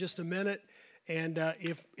just a minute, and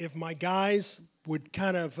if my guys would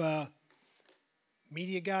kind of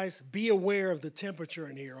media guys be aware of the temperature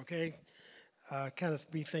in here, okay? Kind of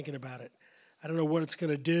be thinking about it. I don't know what it's going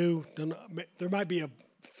to do. There might be a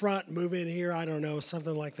front move in here. I don't know,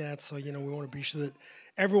 something like that. So we want to be sure that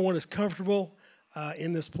everyone is comfortable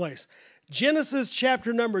in this place. Genesis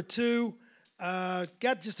chapter number 2.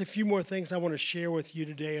 Got just a few more things I want to share with you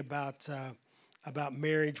today about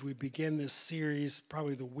marriage. We begin this series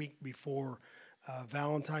probably the week before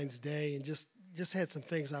Valentine's Day, and just had some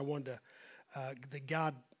things I wanted to that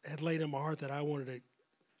God had laid on my heart that I wanted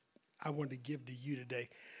to give to you today.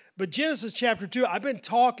 But Genesis chapter 2, I've been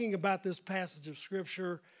talking about this passage of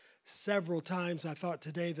Scripture several times. I thought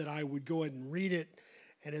today that I would go ahead and read it,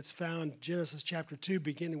 and it's found Genesis chapter 2,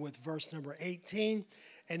 beginning with verse number 18.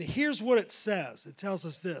 And here's what it says. It tells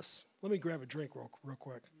us this. Let me grab a drink real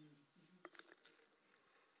quick.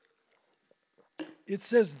 It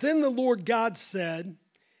says, "Then the Lord God said,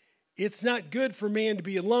 'It's not good for man to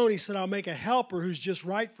be alone.' He said, 'I'll make a helper who's just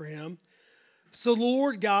right for him.' So the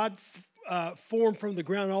Lord God formed from the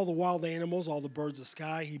ground all the wild animals, all the birds of the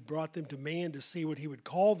sky. He brought them to man to see what he would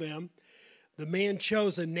call them. The man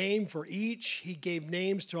chose a name for each. He gave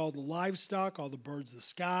names to all the livestock, all the birds of the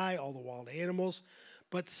sky, all the wild animals.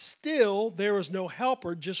 But still there was no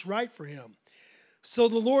helper just right for him. So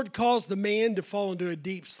the Lord caused the man to fall into a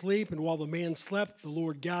deep sleep, and while the man slept, the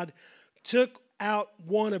Lord God took out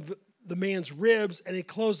one of the man's ribs, and he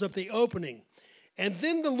closed up the opening. And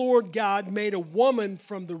then the Lord God made a woman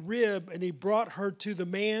from the rib, and he brought her to the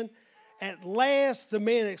man. At last the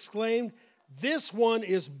man exclaimed, 'This one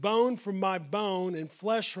is bone from my bone and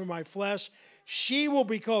flesh from my flesh. She will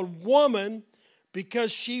be called woman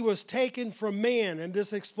because she was taken from man.' And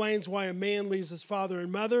this explains why a man leaves his father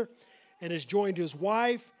and mother and is joined to his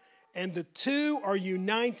wife, and the two are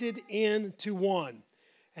united into one.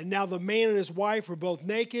 And now the man and his wife were both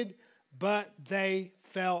naked, but they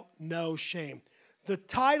felt no shame." The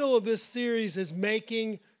title of this series is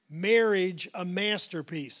Making Marriage a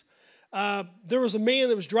Masterpiece. There was a man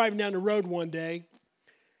that was driving down the road one day.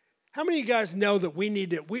 How many of you guys know that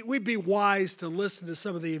we'd be wise to listen to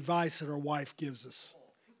some of the advice that our wife gives us?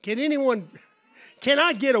 Can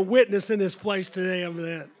I get a witness in this place today of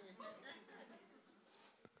that?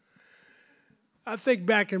 I think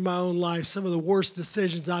back in my own life, some of the worst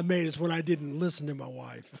decisions I made is when I didn't listen to my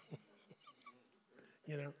wife.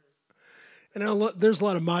 And there's a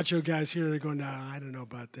lot of macho guys here that are going, "Nah, I don't know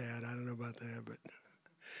about that. But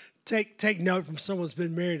take note from someone that's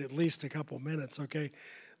been married at least a couple of minutes, okay?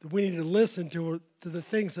 That we need to listen to the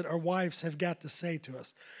things that our wives have got to say to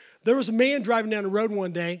us. There was a man driving down the road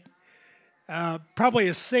one day, probably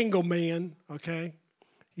a single man, okay?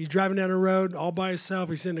 He's driving down the road all by himself.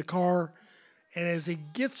 He's in the car. And as he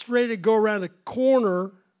gets ready to go around a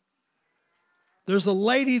corner, there's a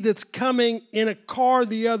lady that's coming in a car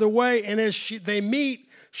the other way. And as they meet,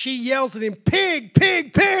 she yells at him, "Pig,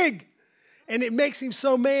 pig, pig." And it makes him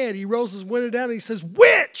so mad. He rolls his window down and he says,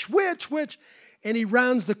 "Witch, witch, witch." And he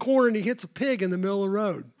rounds the corner and he hits a pig in the middle of the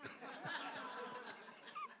road.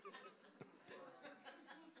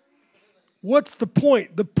 What's the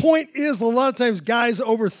point? The point is a lot of times guys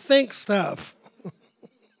overthink stuff.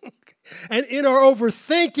 And in our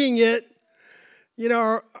overthinking it,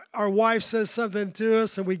 our wife says something to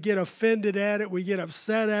us and we get offended at it, we get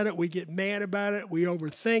upset at it, we get mad about it, we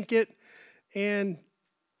overthink it, and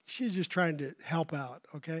she's just trying to help out,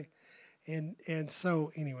 okay? And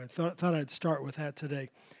so anyway, thought I'd start with that today.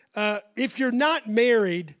 If you're not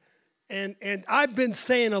married, and I've been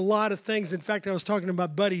saying a lot of things. In fact, I was talking to my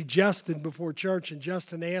buddy Justin before church, and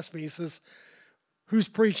Justin asked me, he says, "Who's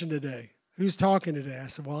preaching today? Who's talking today?" I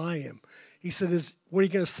said, "Well, I am." He said, "What are you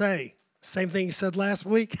going to say? Same thing you said last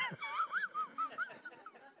week?"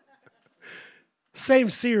 Same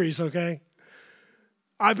series, okay?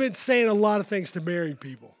 I've been saying a lot of things to married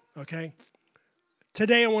people, okay?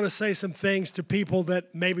 Today I want to say some things to people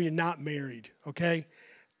that maybe are not married, okay?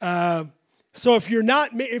 So if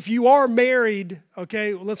you are married,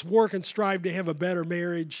 okay, let's work and strive to have a better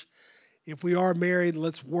marriage. If we are married,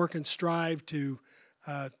 let's work and strive to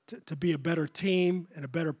be a better team and a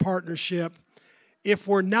better partnership. If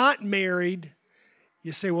we're not married,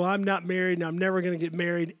 you say, "Well, I'm not married and I'm never going to get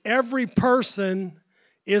married." Every person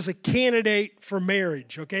is a candidate for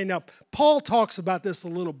marriage, okay? Now, Paul talks about this a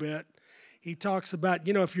little bit. He talks about,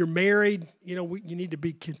 if you're married, you need to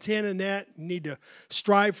be content in that. You need to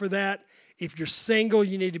strive for that. If you're single,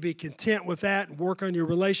 you need to be content with that and work on your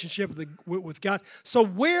relationship with God. So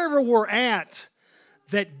wherever we're at,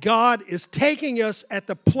 that God is taking us at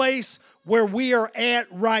the place where we are at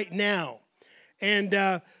right now.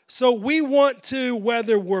 And So we want to,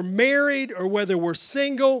 whether we're married or whether we're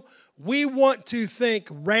single, we want to think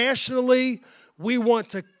rationally. We want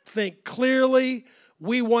to think clearly.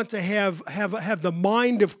 We want to have the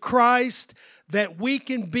mind of Christ, that we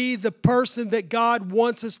can be the person that God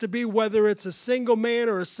wants us to be, whether it's a single man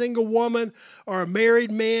or a single woman or a married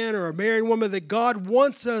man or a married woman, that God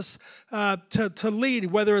wants us to lead,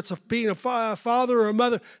 whether it's being a father or a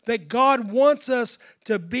mother, that God wants us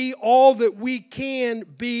to be all that we can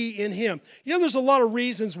be in Him. You know, there's a lot of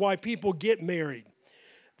reasons why people get married.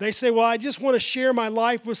 They say, well, I just want to share my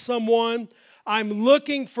life with someone. I'm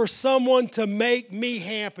looking for someone to make me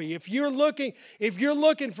happy. If you're looking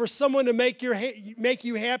for someone to make you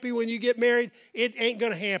happy when you get married, it ain't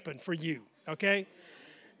going to happen for you, okay?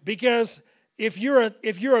 Because if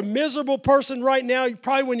you're a miserable person right now,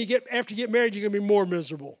 probably after you get married, you're going to be more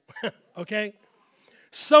miserable, okay?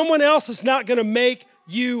 Someone else is not going to make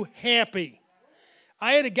you happy.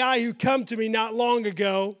 I had a guy who come to me not long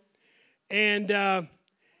ago, and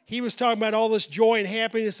he was talking about all this joy and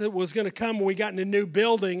happiness that was going to come when we got in a new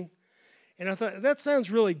building. And I thought, that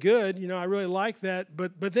sounds really good. You know, I really like that.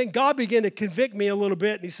 But then God began to convict me a little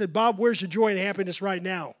bit. And He said, Bob, where's your joy and happiness right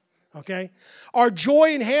now? Okay? Our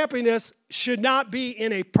joy and happiness should not be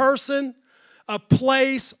in a person, a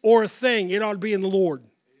place, or a thing. It ought to be in the Lord.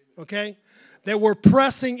 Okay? That we're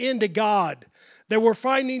pressing into God. That we're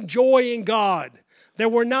finding joy in God.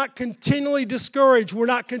 That we're not continually discouraged. We're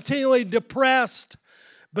not continually depressed.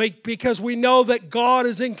 But because we know that God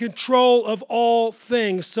is in control of all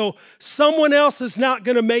things. So someone else is not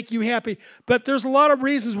going to make you happy. But there's a lot of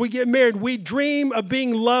reasons we get married. We dream of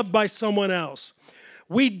being loved by someone else.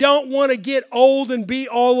 We don't want to get old and be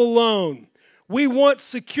all alone. We want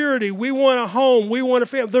security. We want a home. We want a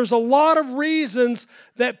family. There's a lot of reasons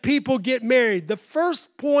that people get married. The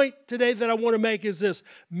first point today that I want to make is this.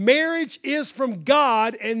 Marriage is from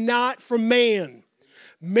God and not from man.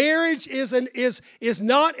 Marriage is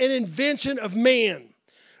not an invention of man.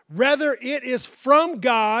 Rather, it is from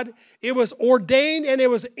God. It was ordained and it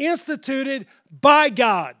was instituted by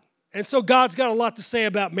God. And so God's got a lot to say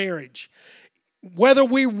about marriage. Whether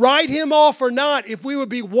we write Him off or not, if we would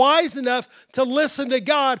be wise enough to listen to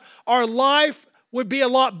God, our life would be a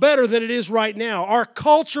lot better than it is right now. Our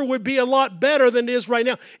culture would be a lot better than it is right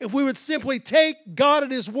now if we would simply take God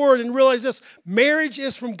at His word and realize this: marriage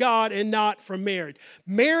is from God and not from marriage.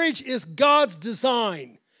 Marriage is God's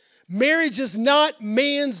design. Marriage is not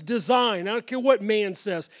man's design. I don't care what man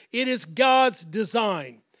says. It is God's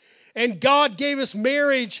design. And God gave us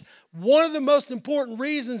marriage. One of the most important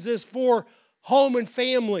reasons is for home and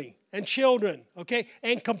family and children, okay,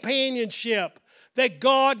 and companionship. That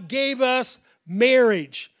God gave us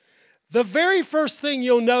marriage. The very first thing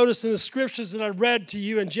you'll notice in the scriptures that I read to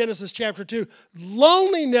you in Genesis chapter 2,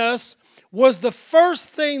 loneliness was the first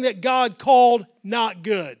thing that God called not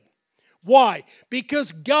good. Why?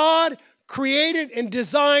 Because God created and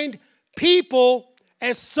designed people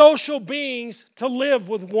as social beings to live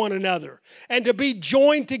with one another and to be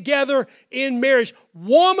joined together in marriage.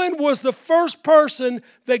 Woman was the first person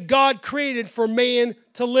that God created for man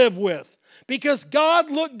to live with. Because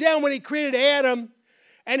God looked down when He created Adam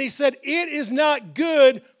and He said, it is not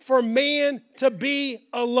good for man to be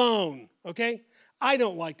alone, okay? I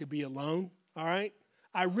don't like to be alone, all right?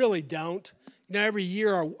 I really don't. You know, every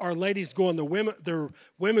year our ladies go on their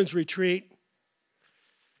women's retreat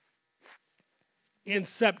in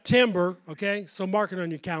September, okay? So mark it on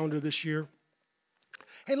your calendar this year.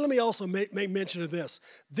 Hey, let me also make mention of this.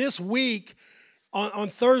 This week, on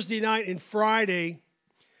Thursday night and Friday,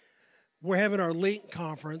 we're having our LINK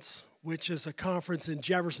conference, which is a conference in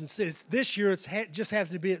Jefferson City. This year, it's just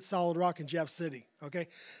happened to be at Solid Rock in Jeff City, okay?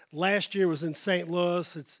 Last year was in St.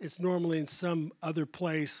 Louis. It's normally in some other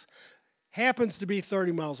place. Happens to be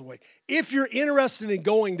 30 miles away. If you're interested in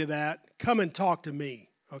going to that, come and talk to me,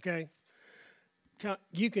 okay?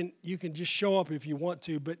 You can just show up if you want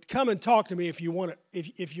to, but come and talk to me if you want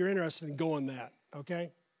to, if you're interested in going that,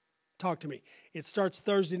 okay? Talk to me. It starts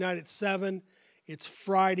Thursday night at 7. It's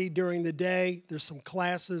Friday during the day. There's some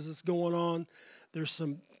classes that's going on. There's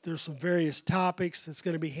some various topics that's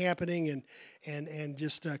going to be happening and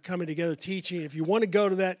just coming together teaching. If you want to go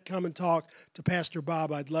to that, come and talk to Pastor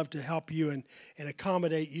Bob. I'd love to help you and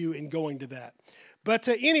accommodate you in going to that. But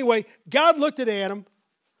anyway, God looked at Adam.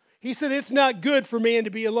 He said, it's not good for man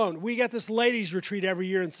to be alone. We got this ladies' retreat every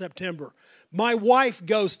year in September. My wife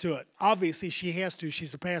goes to it. Obviously, she has to.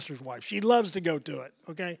 She's a pastor's wife. She loves to go to it,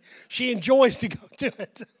 okay? She enjoys to go to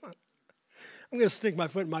it. I'm going to stick my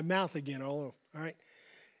foot in my mouth again, all right?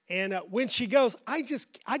 And when she goes, I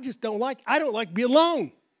just don't like to be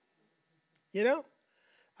alone, you know?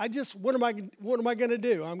 what am I going to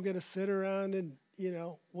do? I'm going to sit around and,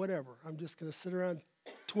 whatever. I'm just going to sit around,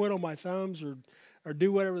 twiddle my thumbs or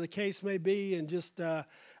do whatever the case may be, and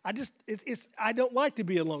I don't like to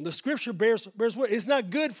be alone. The scripture bears what it's not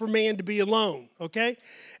good for man to be alone, okay?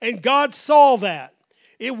 And God saw that.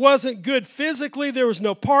 It wasn't good physically. There was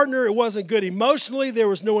no partner. It wasn't good emotionally. There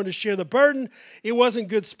was no one to share the burden. It wasn't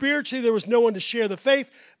good spiritually. There was no one to share the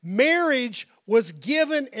faith. Marriage was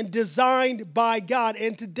given and designed by God.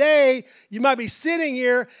 And today, you might be sitting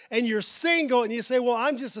here and you're single and you say, well,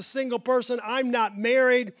 I'm just a single person. I'm not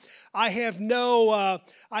married. I have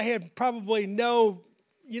probably no,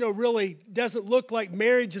 really doesn't look like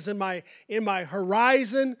marriage is in my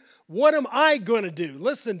horizon. What am I going to do?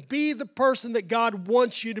 Listen, be the person that God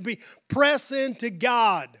wants you to be. Press into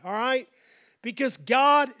God, all right? Because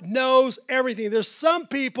God knows everything. There's some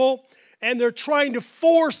people, and they're trying to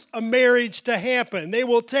force a marriage to happen. They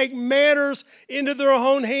will take matters into their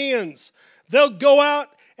own hands. They'll go out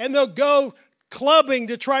and they'll go clubbing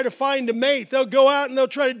to try to find a mate. They'll go out and they'll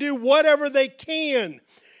try to do whatever they can.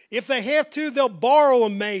 If they have to, they'll borrow a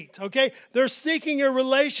mate, okay? They're seeking a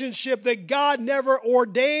relationship that God never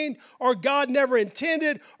ordained or God never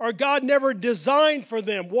intended or God never designed for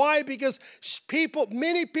them. Why? Because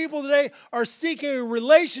many people today are seeking a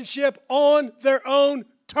relationship on their own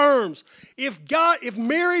terms. If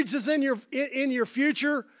marriage is in your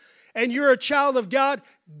future and you're a child of God,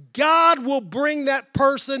 God will bring that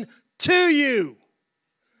person to you.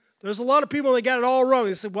 There's a lot of people that got it all wrong.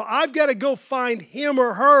 They said, well, I've got to go find him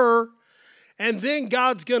or her, and then I'm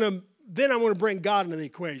going to bring God into the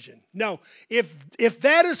equation. No, if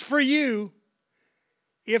that is for you,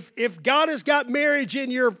 if God has got marriage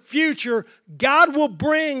in your future, God will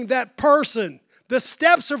bring that person. The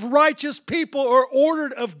steps of righteous people are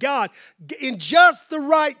ordered of God. In just the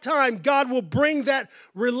right time, God will bring that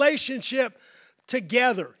relationship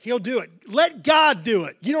together. He'll do it. Let God do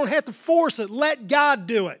it. You don't have to force it. Let God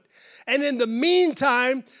do it. And in the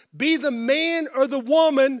meantime, be the man or the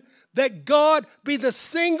woman be the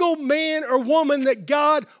single man or woman that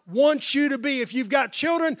God wants you to be. If you've got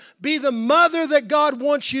children, be the mother that God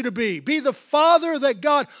wants you to be. Be the father that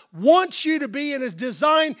God wants you to be and has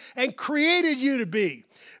designed and created you to be.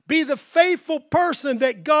 Be the faithful person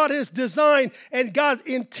that God has designed and God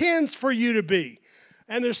intends for you to be.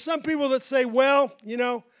 And there's some people that say, well,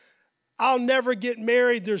 I'll never get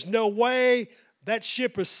married. There's no way. That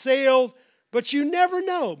ship has sailed. But you never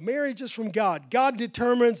know. Marriage is from God. God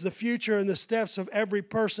determines the future, and the steps of every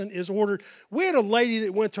person is ordered. We had a lady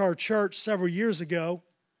that went to our church several years ago.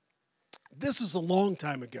 This was a long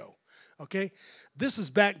time ago, okay? This is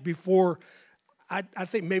back before, I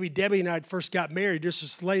think maybe Debbie and I first got married. This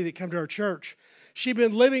was this lady that came to our church. She'd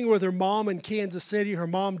been living with her mom in Kansas City. Her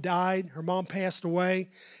mom died. Her mom passed away.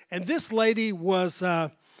 And this lady was,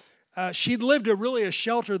 she'd lived a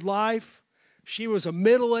sheltered life. She was a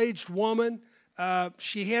middle-aged woman.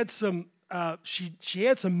 She had some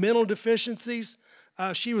mental deficiencies.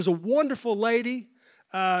 She was a wonderful lady.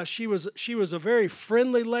 She was a very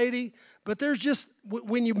friendly lady. But there's just,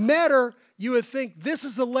 when you met her, you would think, this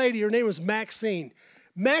is the lady. Her name was Maxine.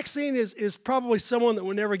 Maxine is probably someone that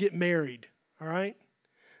will never get married, all right?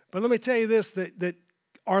 But let me tell you this, that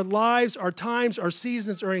our lives, our times, our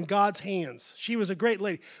seasons are in God's hands. She was a great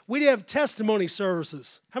lady. We'd have testimony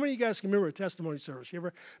services. How many of you guys can remember a testimony service? You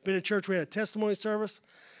ever been in church where we had a testimony service?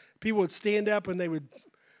 People would stand up and they would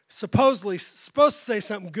supposed to say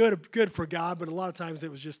something good for God, but a lot of times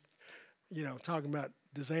it was just, talking about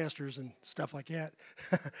disasters and stuff like that.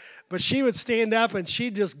 But she would stand up and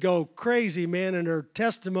she'd just go crazy, man, in her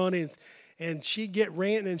testimony, and she'd get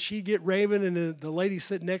ranting and she'd get raving, and the lady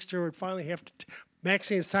sitting next to her would finally have to,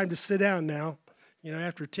 Maxine, it's time to sit down now.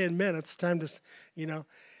 After 10 minutes, time to,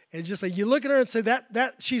 and just like you look at her and say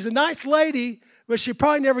that she's a nice lady, but she'll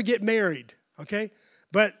probably never get married, okay?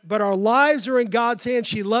 But our lives are in God's hands.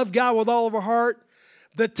 She loved God with all of her heart.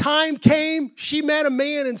 The time came, she met a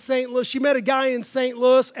man in St. Louis. She met a guy in St.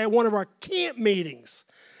 Louis at one of our camp meetings.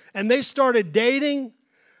 And they started dating,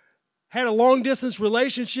 had a long-distance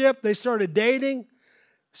relationship. They started dating,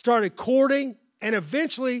 started courting, and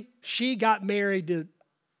eventually she got married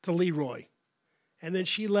to Leroy. And then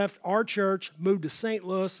she left our church, moved to St.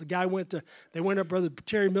 Louis. They went up Brother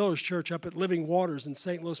Terry Miller's church up at Living Waters in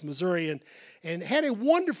St. Louis, Missouri, and had a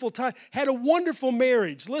wonderful time, had a wonderful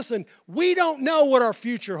marriage. Listen, we don't know what our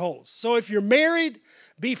future holds. So if you're married,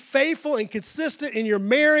 be faithful and consistent in your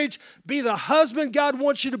marriage. Be the husband God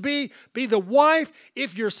wants you to be. Be the wife.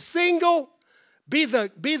 If you're single, be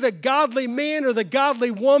the godly man or the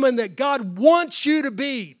godly woman that God wants you to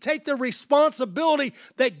be. Take the responsibility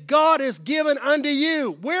that God has given unto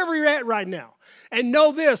you, wherever you're at right now. And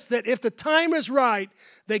know this, that if the time is right,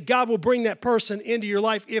 that God will bring that person into your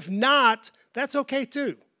life. If not, that's okay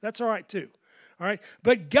too. That's all right too. All right.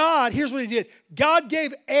 But God, here's what he did. God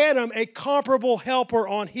gave Adam a comparable helper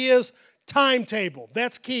on his timetable.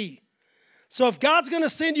 That's key. So if God's going to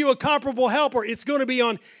send you a comparable helper, it's going to be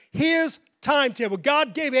on his timetable.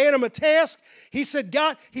 God gave Adam a task. He said,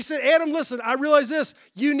 Adam, listen, I realize this.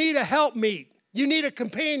 You need a helpmeet. You need a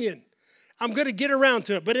companion. I'm going to get around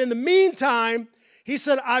to it. But in the meantime, he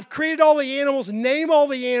said, I've created all the animals, name all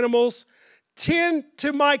the animals, tend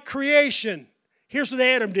to my creation. Here's what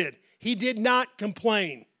Adam did. He did not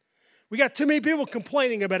complain. We got too many people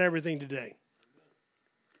complaining about everything today.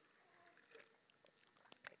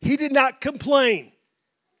 He did not complain.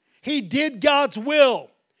 He did God's will.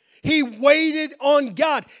 He waited on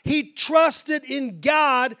God. He trusted in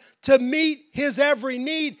God to meet his every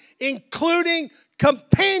need, including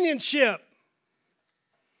companionship.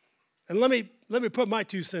 And let me put my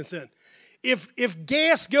 2 cents in. If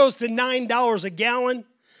gas goes to $9 a gallon,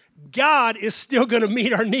 God is still going to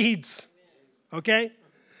meet our needs. Okay?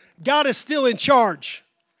 God is still in charge.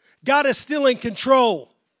 God is still in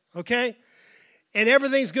control. Okay? And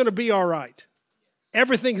everything's going to be all right.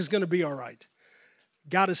 Everything is going to be all right.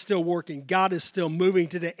 God is still working. God is still moving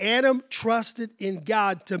today. Adam trusted in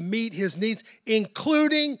God to meet his needs,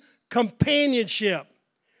 including companionship.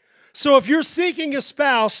 So if you're seeking a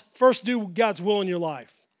spouse, first do God's will in your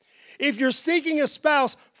life. If you're seeking a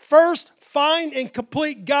spouse, first find and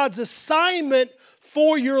complete God's assignment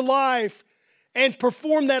for your life and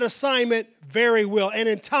perform that assignment very well. And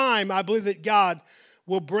in time, I believe that God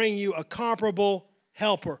will bring you a comparable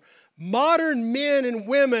helper. Modern men and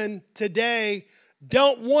women today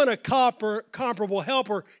don't want a comparable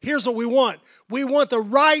helper. Here's what we want. We want the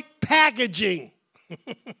right packaging.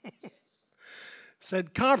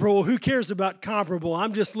 Said comparable, who cares about comparable?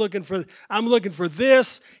 I'm looking for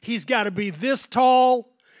this. He's got to be this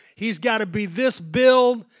tall. He's got to be this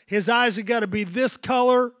build. His eyes have got to be this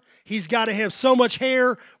color. He's got to have so much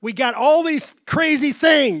hair. We got all these crazy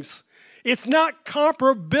things. It's not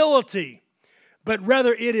comparability, but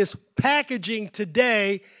rather it is packaging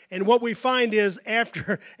today. And what we find is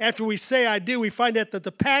after we say I do, we find out that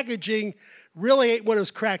the packaging really ain't what it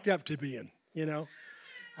was cracked up to be in, you know.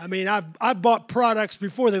 I mean, I've bought products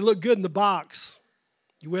before. They look good in the box.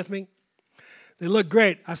 You with me? They look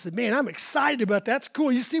great. I said, man, I'm excited about that. That's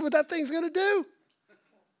cool. You see what that thing's going to do?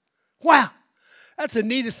 Wow. That's the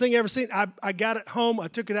neatest thing I've ever seen. I got it home. I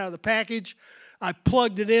took it out of the package. I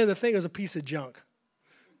plugged it in. The thing was a piece of junk.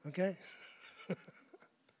 Okay?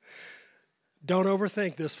 Don't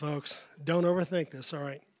overthink this, folks. Don't overthink this, all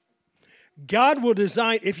right? God will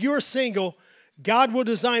design, if you're single, God will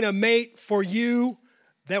design a mate for you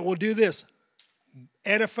that will do this.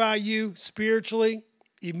 Edify you spiritually,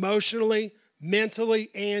 emotionally, mentally,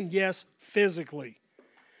 and yes, physically.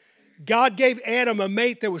 God gave Adam a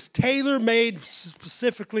mate that was tailor-made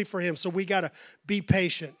specifically for him. So we got to be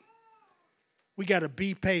patient. We got to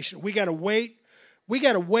be patient. We got to wait. We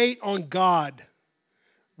got to wait on God.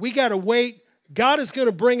 We got to wait. God is going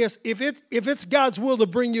to bring us, if it's God's will to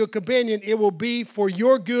bring you a companion, it will be for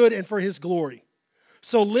your good and for his glory.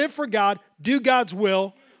 So live for God, do God's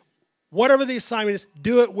will. Whatever the assignment is,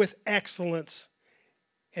 do it with excellence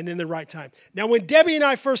and in the right time. Now, when Debbie and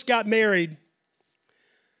I first got married,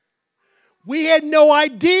 we had no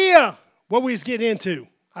idea what we was getting into.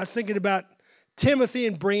 I was thinking about Timothy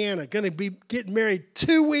and Brianna going to be getting married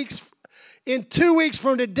 2 weeks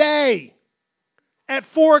from today at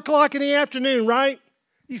 4 o'clock in the afternoon, right?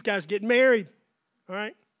 These guys getting married, all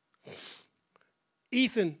right?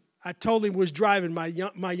 Ethan, I told him, was driving my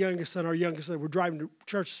youngest son, our youngest son. We're driving to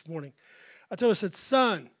church this morning. I told him, I said,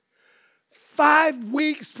 son, 5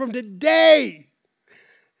 weeks from today,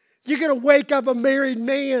 you're going to wake up a married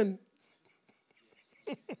man.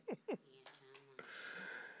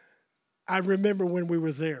 I remember when we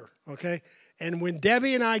were there, okay? And when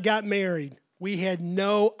Debbie and I got married, we had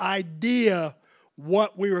no idea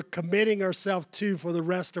what we were committing ourselves to for the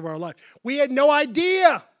rest of our life. We had no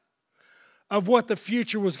idea of what the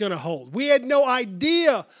future was going to hold. We had no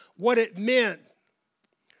idea what it meant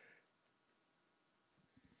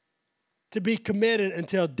to be committed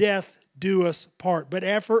until death do us part. But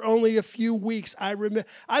after only a few weeks, I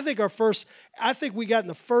think we got in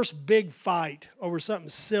the first big fight over something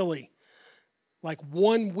silly, like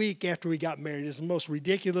 1 week after we got married. It's the most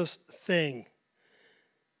ridiculous thing.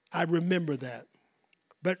 I remember that.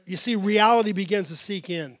 But you see, reality begins to seek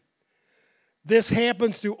in. This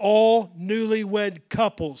happens to all newlywed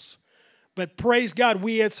couples. But praise God,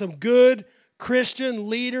 we had some good Christian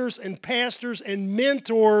leaders and pastors and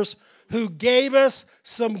mentors who gave us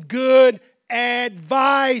some good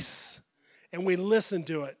advice. And we listen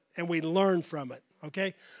to it and we learn from it.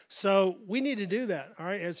 Okay? So we need to do that, all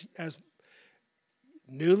right? As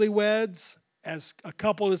newlyweds, as a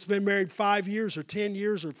couple that's been married 5 years or 10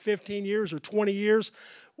 years or 15 years or 20 years,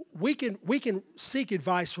 we can seek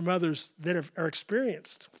advice from others that are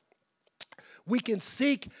experienced. We can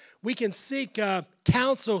seek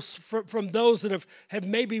counsel from those that have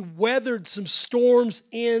maybe weathered some storms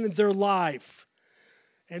in their life.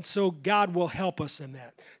 And so God will help us in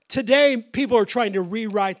that. Today, people are trying to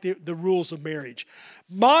rewrite the rules of marriage.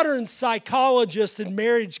 Modern psychologists and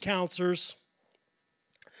marriage counselors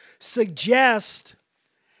suggest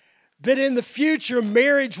that in the future,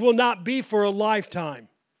 marriage will not be for a lifetime.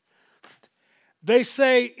 They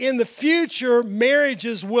say in the future,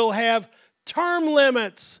 marriages will have term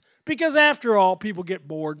limits because after all, people get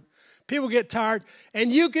bored. People get tired.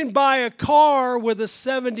 And you can buy a car with a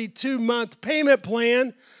 72-month payment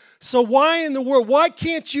plan. So why in the world, why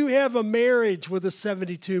can't you have a marriage with a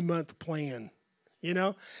 72-month plan? You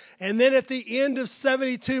know? And then at the end of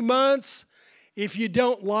 72 months, if you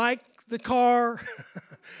don't like the car,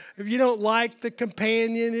 if you don't like the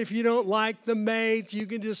companion, if you don't like the mate, you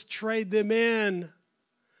can just trade them in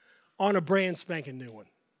on a brand spanking new one.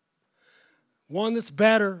 One that's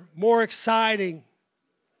better, more exciting,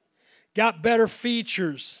 got better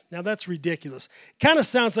features. Now that's ridiculous. Kind of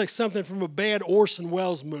sounds like something from a bad Orson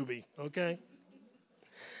Welles movie, okay?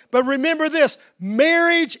 But remember this,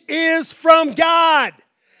 marriage is from God.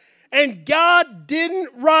 And God didn't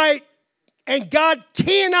write, and God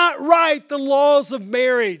cannot write the laws of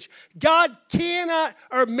marriage. God cannot,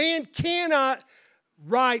 or man cannot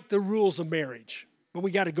write the rules of marriage. But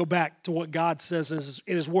we got to go back to what God says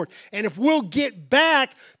in His Word. And if we'll get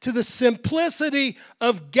back to the simplicity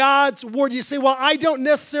of God's Word, you say, well, I don't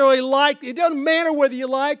necessarily like it. It doesn't matter whether you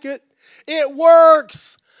like it. It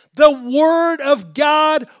works. The Word of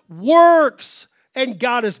God works. And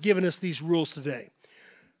God has given us these rules today.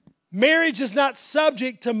 Marriage is not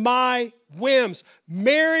subject to my whims.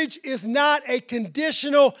 Marriage is not a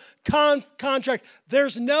conditional contract.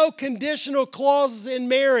 There's no conditional clauses in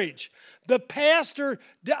marriage. The pastor,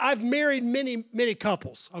 I've married many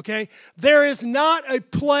couples, okay? There is not a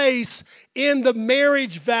place in the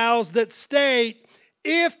marriage vows that state,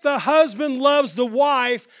 if the husband loves the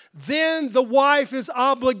wife, then the wife is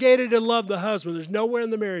obligated to love the husband. There's nowhere in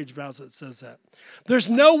the marriage vows that says that. There's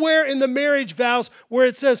nowhere in the marriage vows where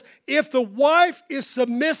it says, if the wife is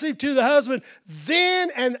submissive to the husband, then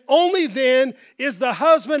and only then is the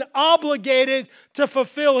husband obligated to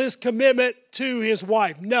fulfill his commitment to his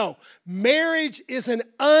wife. No, marriage is an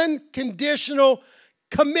unconditional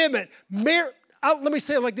commitment. Let me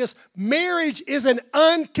say it like this. Marriage is an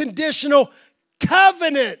unconditional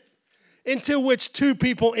covenant into which two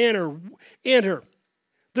people enter.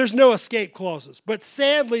 There's no escape clauses. But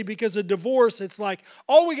sadly, because of divorce, it's like,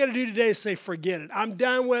 all we got to do today is say, forget it. I'm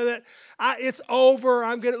done with it. It's over.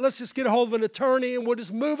 Let's just get a hold of an attorney and we'll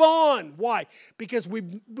just move on. Why? Because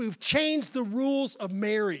we've changed the rules of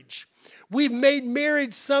marriage. We've made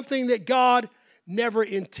marriage something that God never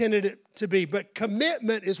intended it to be. But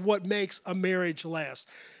commitment is what makes a marriage last.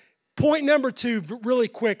 Point number 2, really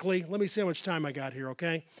quickly. Let me see how much time I got here,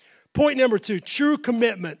 okay? Point number 2, true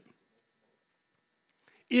commitment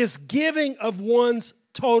is giving of one's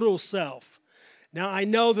total self. Now, I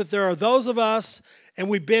know that there are those of us, and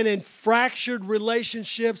we've been in fractured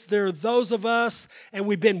relationships. There are those of us, and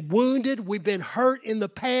we've been wounded. We've been hurt in the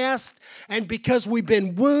past. And because we've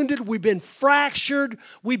been wounded, we've been fractured,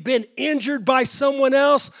 we've been injured by someone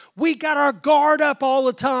else, we got our guard up all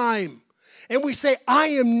the time. And we say, I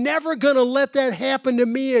am never going to let that happen to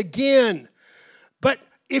me again. But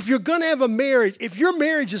if you're going to have a marriage, if your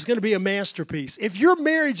marriage is going to be a masterpiece, if your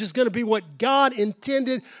marriage is going to be what God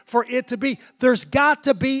intended for it to be, there's got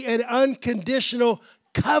to be an unconditional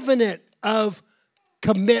covenant of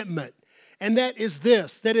commitment. And that is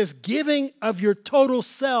this, that is giving of your total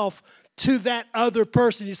self to that other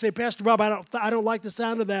person. You say, Pastor Bob, I don't like the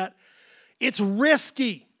sound of that. It's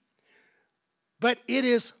risky, but it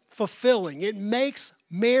is fulfilling. It makes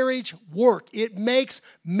marriage work. It makes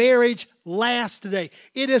marriage last today.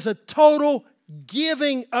 It is a total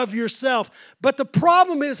giving of yourself. But the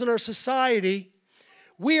problem is in our society,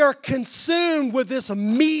 we are consumed with this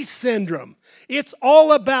me syndrome. It's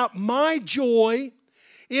all about my joy.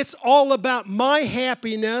 It's all about my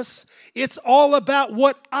happiness. It's all about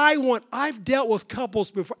what I want. I've dealt with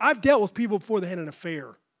couples before. I've dealt with people before they had an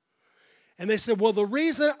affair. And they said, well, the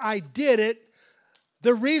reason I did it,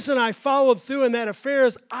 the reason I followed through in that affair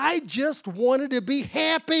is I just wanted to be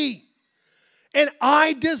happy. And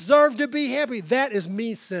I deserve to be happy. That is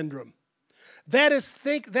me syndrome. That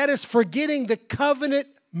is forgetting the covenant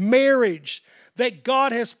marriage that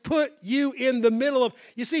God has put you in the middle of.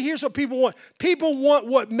 You see, here's what people want. People want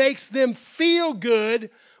what makes them feel good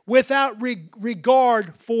without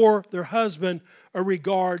regard for their husband or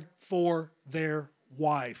regard for their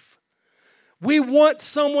wife. We want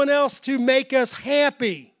someone else to make us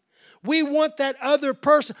happy. We want that other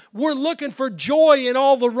person. We're looking for joy in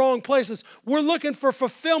all the wrong places. We're looking for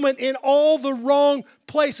fulfillment in all the wrong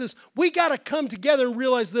places. We got to come together and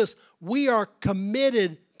realize this. We are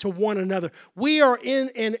committed to one another. We are in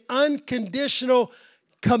an unconditional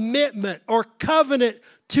commitment or covenant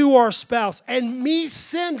to our spouse. And me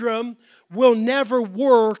syndrome will never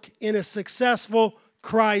work in a successful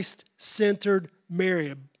Christ-centered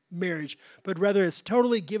marriage. But rather it's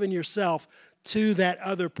totally giving yourself to that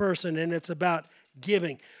other person, and it's about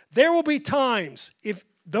giving. There will be times, if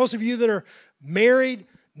those of you that are married,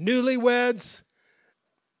 newlyweds,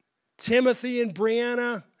 Timothy and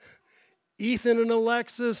Brianna, Ethan and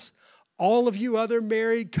Alexis, all of you other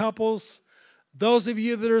married couples, those of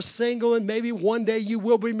you that are single and maybe one day you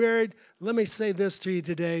will be married, let me say this to you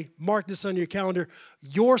today. Mark this on your calendar.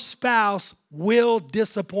 Your spouse will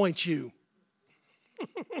disappoint you.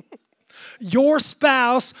 Your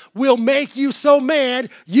spouse will make you so mad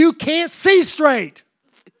you can't see straight.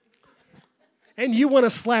 And you want to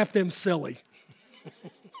slap them silly.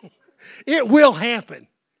 It will happen,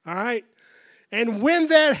 all right? And when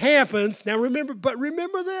that happens, now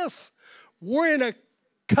remember this, we're in a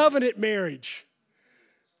covenant marriage,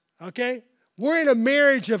 okay? We're in a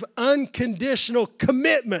marriage of unconditional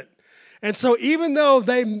commitment. And so even though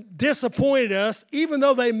they disappointed us, even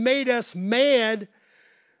though they made us mad,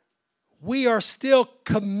 we are still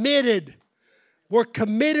committed. We're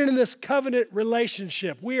committed in this covenant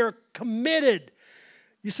relationship. We are committed.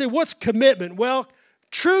 You say, what's commitment? Well,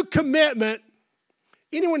 true commitment.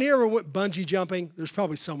 Anyone here ever went bungee jumping? There's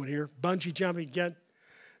probably someone here. Bungee jumping again?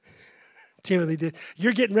 Timothy did.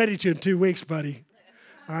 You're getting ready to in 2 weeks, buddy.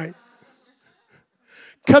 All right.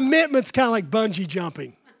 Commitment's kind of like bungee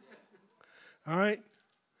jumping. All right.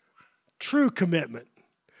 True commitment.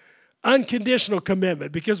 Unconditional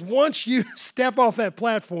commitment. Because once you step off that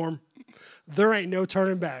platform, there ain't no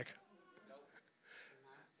turning back.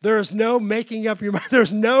 There's no making up your mind.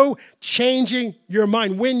 There's no changing your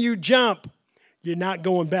mind. When you jump, you're not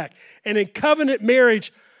going back. And in covenant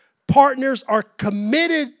marriage, partners are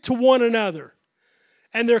committed to one another.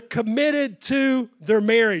 And they're committed to their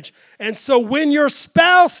marriage. And so when your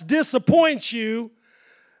spouse disappoints you,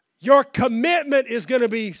 your commitment is going to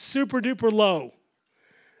be super duper low.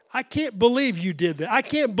 I can't believe you did that. I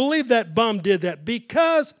can't believe that bum did that.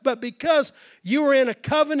 Because you are in a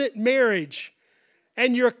covenant marriage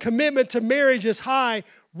and your commitment to marriage is high,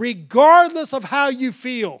 regardless of how you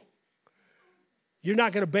feel, you're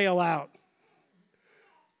not going to bail out.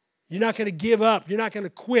 You're not going to give up. You're not going to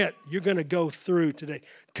quit. You're going to go through today.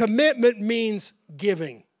 Commitment means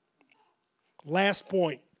giving. Last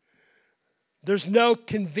point. There's no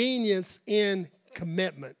convenience in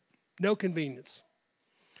commitment. No convenience.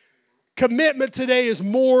 Commitment today is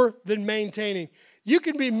more than maintaining. You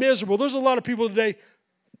can be miserable. There's a lot of people today,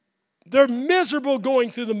 they're miserable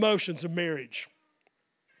going through the motions of marriage.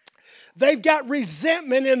 They've got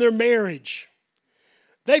resentment in their marriage.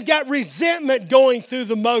 They've got resentment going through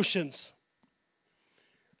the motions.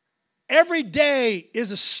 Every day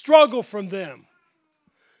is a struggle from them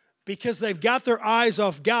because they've got their eyes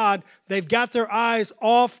off God. They've got their eyes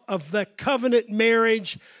off of the covenant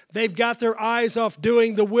marriage. They've got their eyes off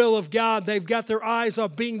doing the will of God. They've got their eyes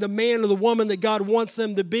off being the man or the woman that God wants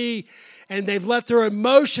them to be. And they've let their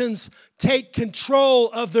emotions take control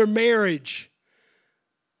of their marriage.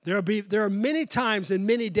 There are many times and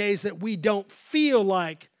many days that we don't feel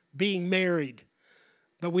like being married.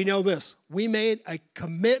 But we know this. We made a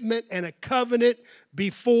commitment and a covenant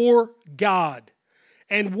before God.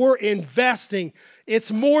 And we're investing.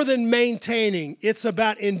 It's more than maintaining. It's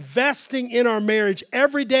about investing in our marriage.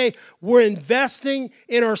 Every day we're investing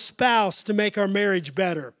in our spouse to make our marriage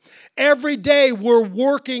better. Every day we're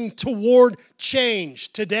working toward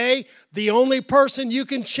change. Today, the only person you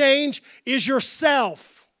can change is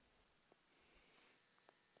yourself.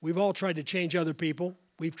 We've all tried to change other people.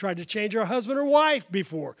 We've tried to change our husband or wife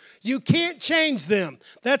before. You can't change them.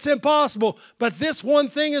 That's impossible. But this one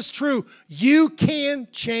thing is true. You can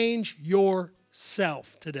change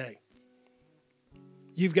yourself today.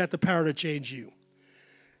 You've got the power to change you.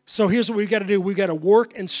 So here's what we've got to do. We've got to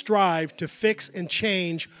work and strive to fix and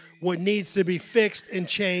change what needs to be fixed and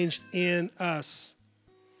changed in us.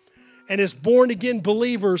 And as born-again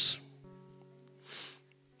believers,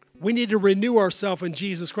 We need to renew ourselves in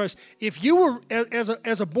Jesus Christ. If you were,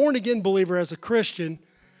 as a born-again believer, as a Christian,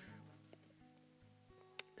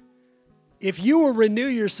 if you will renew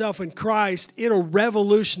yourself in Christ, it'll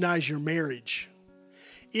revolutionize your marriage.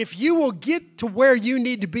 If you will get to where you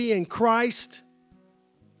need to be in Christ,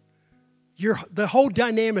 the whole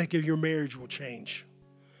dynamic of your marriage will change.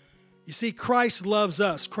 You see, Christ loves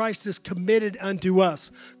us. Christ is committed unto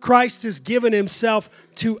us. Christ has given himself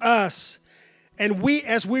to us. And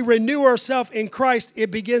as we renew ourselves in Christ, it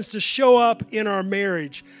begins to show up in our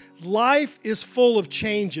marriage. Life is full of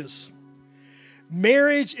changes.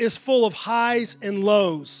 Marriage is full of highs and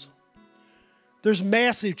lows. There's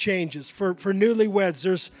massive changes for newlyweds.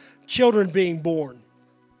 There's children being born.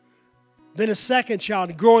 Then a second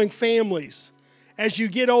child, growing families. As you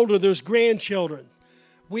get older, there's grandchildren.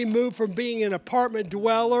 We move from being an apartment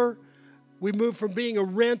dweller, we move from being a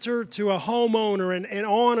renter to a homeowner, and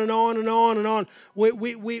on and on and on and on.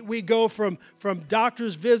 We go from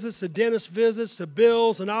doctor's visits to dentist visits to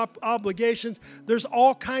bills and obligations. There's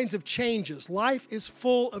all kinds of changes. Life is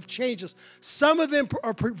full of changes. Some of them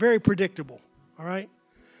are very predictable, all right?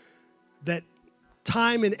 That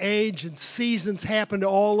time and age and seasons happen to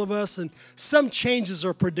all of us, and some changes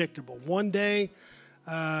are predictable. One day,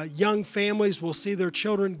 young families will see their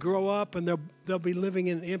children grow up, and they'll be living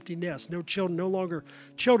in an empty nest. Children no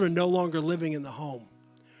longer living in the home.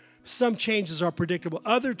 Some changes are predictable.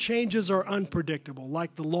 Other changes are unpredictable,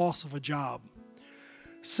 like the loss of a job.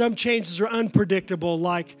 Some changes are unpredictable,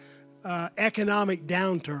 like economic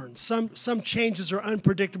downturn. Some changes are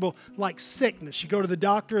unpredictable, like sickness. You go to the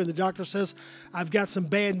doctor, and the doctor says, "I've got some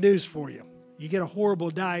bad news for you." You get a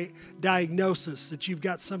horrible diagnosis that you've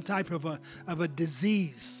got some type of a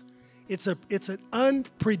disease. It's an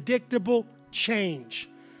unpredictable change.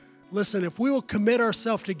 Listen, if we will commit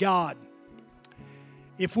ourselves to God,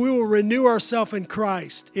 if we will renew ourselves in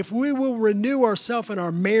Christ, if we will renew ourselves in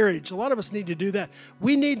our marriage, a lot of us need to do that.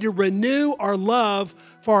 We need to renew our love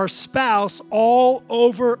for our spouse all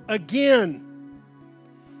over again.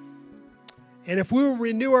 And if we will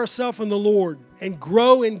renew ourselves in the Lord and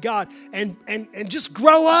grow in God and just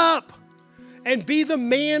grow up and be the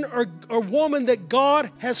man or woman that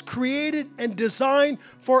God has created and designed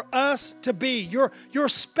for us to be. Your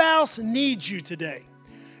spouse needs you today.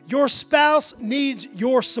 Your spouse needs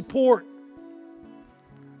your support.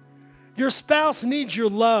 Your spouse needs your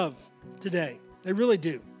love today. They really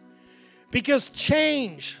do. Because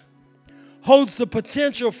change holds the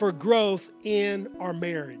potential for growth in our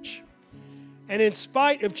marriage. And in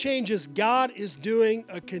spite of changes, God is doing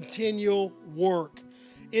a continual work.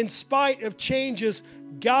 In spite of changes,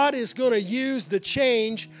 God is going to use the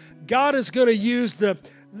change. God is going to use the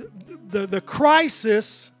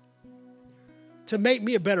crisis to make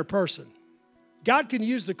me a better person. God can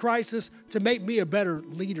use the crisis to make me a better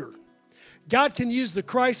leader. God can use the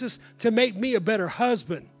crisis to make me a better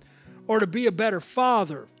husband or to be a better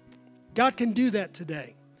father. God can do that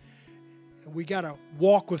today. And we got to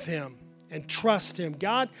walk with him and trust him.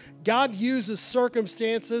 God uses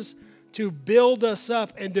circumstances to build us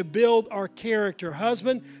up and to build our character.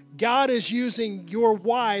 Husband, God is using your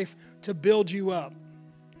wife to build you up.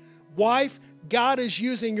 Wife, God is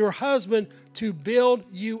using your husband to build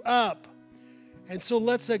you up. And so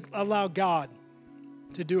let's allow God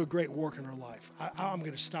to do a great work in our life. I'm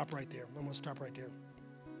going to stop right there. I'm going to stop right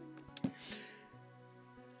there.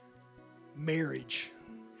 Marriage.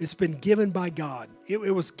 It's been given by God.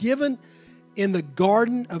 It was given in the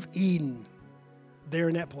Garden of Eden, there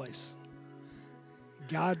in that place.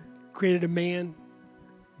 God created a man,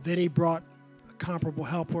 then he brought a comparable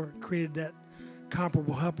helper, created that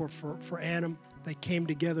comparable helper for Adam. They came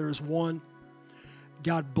together as one.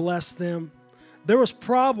 God blessed them. There was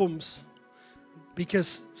problems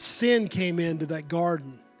because sin came into that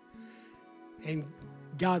garden, and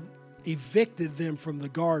God evicted them from the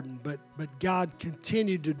garden, but God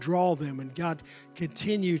continued to draw them, and God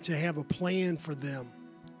continued to have a plan for them.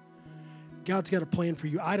 God's got a plan for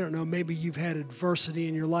you. I don't know, maybe you've had adversity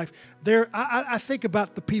in your life. I think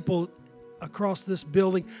about the people across this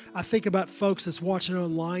building. I think about folks that's watching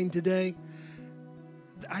online today.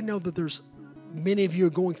 I know that there's many of you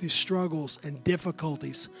are going through struggles and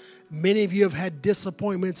difficulties. Many of you have had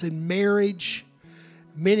disappointments in marriage.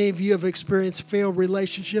 Many of you have experienced failed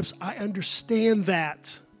relationships. I understand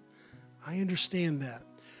that.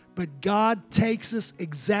 But God takes us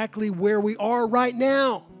exactly where we are right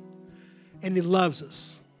now. And he loves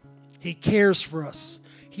us. He cares for us.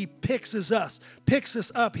 He picks us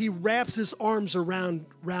up. He wraps his arms around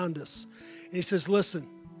us. And he says, listen,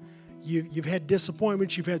 you've had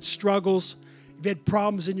disappointments. You've had struggles. You've had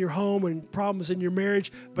problems in your home and problems in your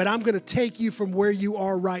marriage, but I'm going to take you from where you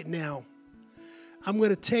are right now. I'm going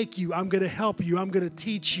to take you. I'm going to help you. I'm going to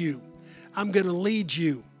teach you. I'm going to lead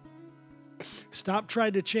you. Stop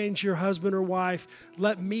trying to change your husband or wife.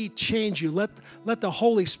 Let me change you. Let the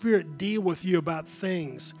Holy Spirit deal with you about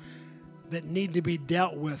things that need to be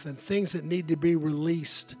dealt with and things that need to be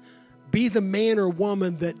released. Be the man or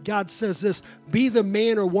woman that God says this. Be the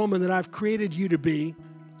man or woman that I've created you to be.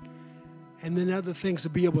 And then other things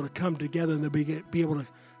will be able to come together and they'll be able to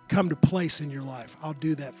come to place in your life. I'll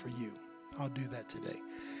do that for you. I'll do that today.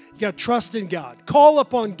 You got to trust in God. Call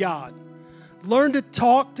upon God. Learn to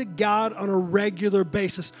talk to God on a regular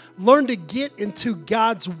basis. Learn to get into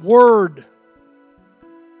God's Word.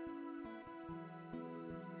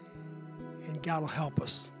 And God will help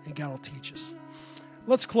us. And God will teach us.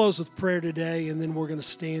 Let's close with prayer today, and then we're going to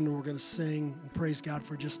stand and we're going to sing and praise God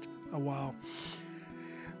for just a while.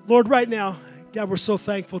 Lord, right now, God, we're so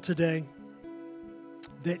thankful today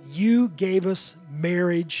that you gave us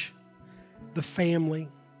marriage, the family,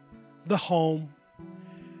 the home.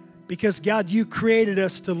 Because, God, you created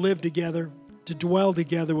us to live together, to dwell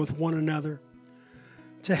together with one another,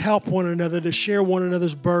 to help one another, to share one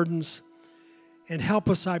another's burdens. And help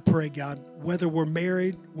us, I pray, God, whether we're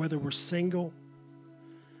married, whether we're single,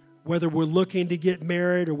 whether we're looking to get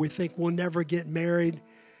married or we think we'll never get married.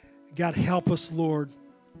 God, help us, Lord,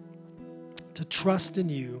 to trust in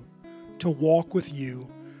you, to walk with you,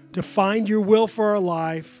 to find your will for our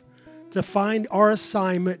life, to find our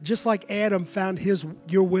assignment, just like Adam found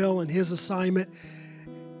your will and his assignment,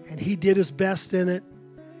 and he did his best in it.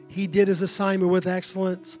 He did his assignment with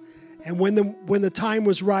excellence. And when the time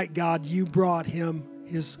was right, God, you brought him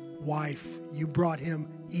his wife. You brought him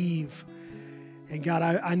Eve. And God,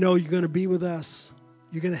 I know you're going to be with us.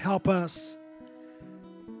 You're going to help us.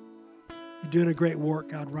 You're doing a great work,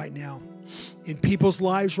 God, right now. In people's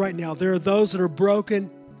lives right now, there are those that are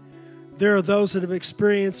broken. There are those that have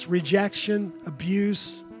experienced rejection,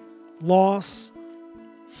 abuse, loss.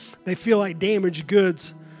 They feel like damaged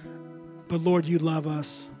goods. But Lord, you love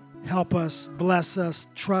us. Help us, bless us,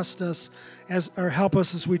 trust us, or help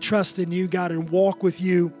us as we trust in you, God, and walk with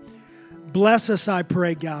you. Bless us, I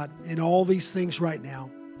pray, God, in all these things right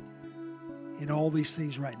now. In all these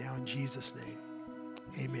things right now, in Jesus' name.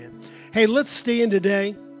 Amen. Hey, let's stand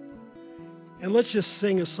today and let's just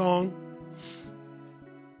sing a song.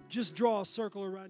 Just draw a circle around.